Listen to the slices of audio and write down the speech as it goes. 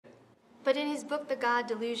But in his book, The God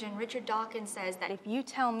Delusion, Richard Dawkins says that if you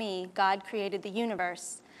tell me God created the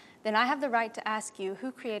universe, then I have the right to ask you,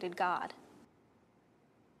 who created God?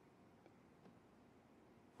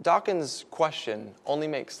 Dawkins' question only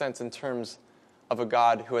makes sense in terms of a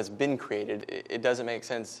God who has been created. It doesn't make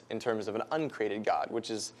sense in terms of an uncreated God,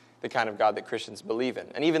 which is the kind of God that Christians believe in.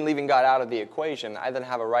 And even leaving God out of the equation, I then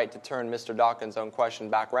have a right to turn Mr. Dawkins' own question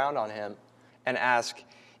back around on him and ask,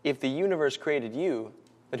 if the universe created you,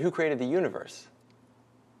 then who created the universe?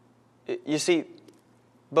 You see,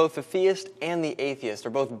 both the theist and the atheist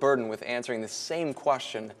are both burdened with answering the same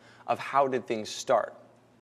question of how did things start?